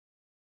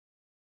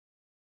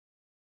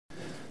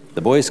The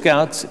Boy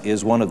Scouts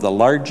is one of the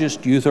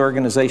largest youth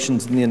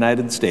organizations in the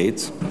United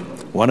States,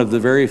 one of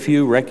the very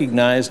few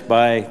recognized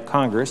by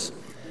Congress.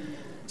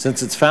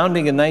 Since its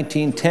founding in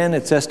 1910,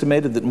 it's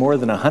estimated that more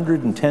than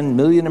 110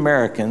 million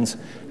Americans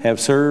have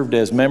served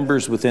as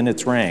members within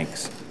its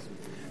ranks.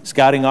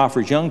 Scouting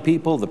offers young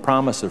people the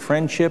promise of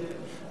friendship,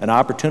 an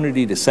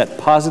opportunity to set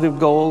positive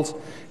goals,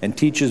 and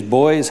teaches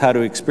boys how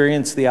to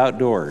experience the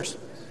outdoors.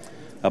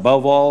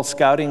 Above all,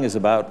 Scouting is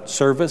about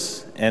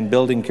service and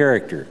building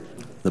character.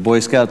 The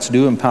Boy Scouts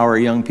do empower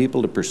young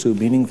people to pursue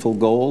meaningful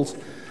goals.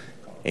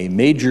 A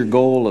major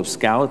goal of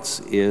Scouts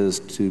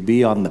is to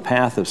be on the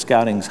path of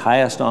Scouting's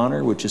highest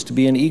honor, which is to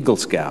be an Eagle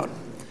Scout.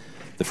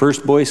 The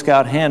first Boy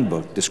Scout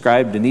handbook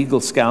described an Eagle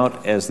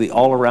Scout as the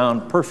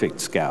all-around perfect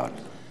Scout.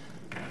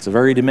 It's a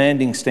very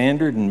demanding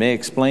standard and may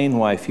explain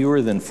why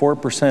fewer than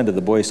 4% of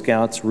the Boy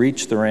Scouts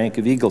reach the rank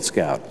of Eagle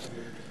Scout.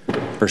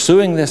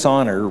 Pursuing this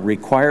honor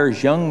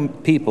requires young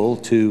people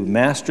to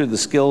master the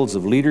skills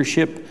of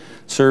leadership,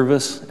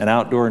 service, and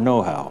outdoor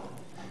know-how.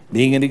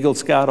 Being an Eagle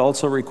Scout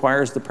also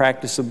requires the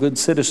practice of good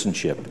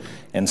citizenship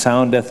and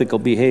sound ethical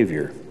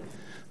behavior.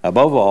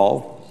 Above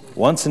all,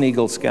 once an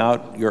Eagle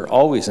Scout, you're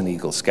always an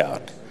Eagle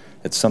Scout.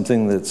 It's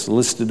something that's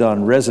listed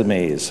on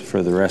resumes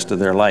for the rest of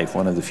their life,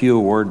 one of the few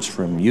awards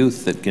from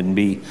youth that can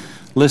be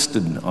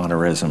listed on a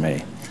resume.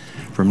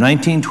 From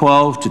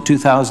 1912 to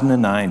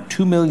 2009,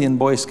 2 million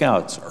Boy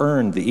Scouts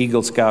earned the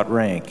Eagle Scout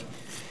rank.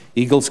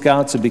 Eagle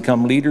Scouts have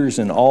become leaders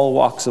in all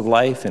walks of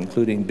life,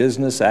 including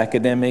business,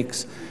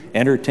 academics,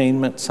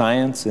 entertainment,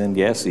 science, and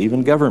yes,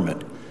 even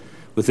government.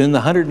 Within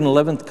the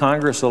 111th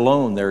Congress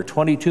alone, there are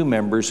 22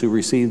 members who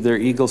received their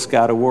Eagle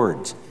Scout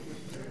awards.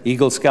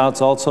 Eagle Scouts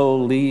also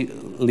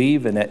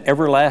leave an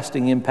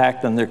everlasting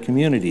impact on their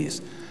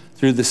communities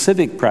through the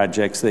civic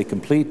projects they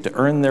complete to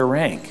earn their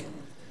rank.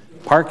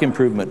 Park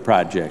improvement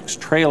projects,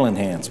 trail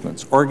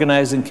enhancements,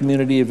 organizing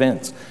community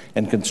events,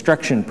 and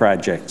construction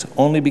projects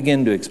only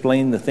begin to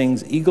explain the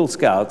things Eagle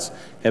Scouts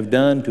have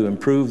done to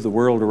improve the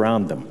world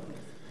around them.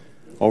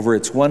 Over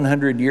its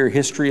 100-year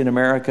history in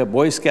America,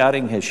 Boy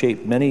Scouting has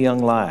shaped many young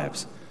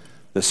lives.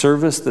 The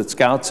service that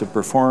Scouts have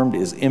performed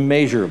is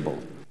immeasurable.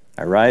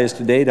 I rise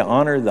today to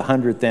honor the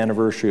 100th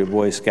anniversary of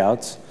Boy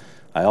Scouts.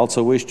 I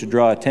also wish to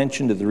draw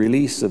attention to the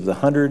release of the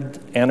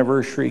 100th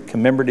anniversary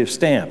commemorative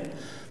stamp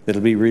that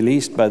will be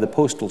released by the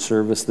Postal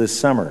Service this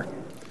summer.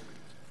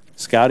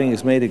 Scouting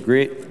has made a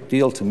great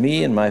deal to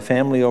me and my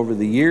family over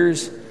the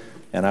years,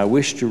 and I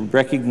wish to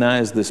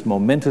recognize this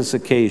momentous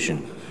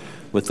occasion.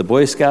 With the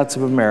Boy Scouts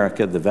of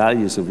America, the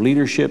values of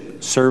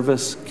leadership,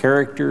 service,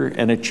 character,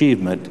 and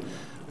achievement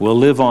will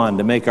live on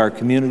to make our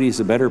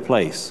communities a better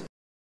place.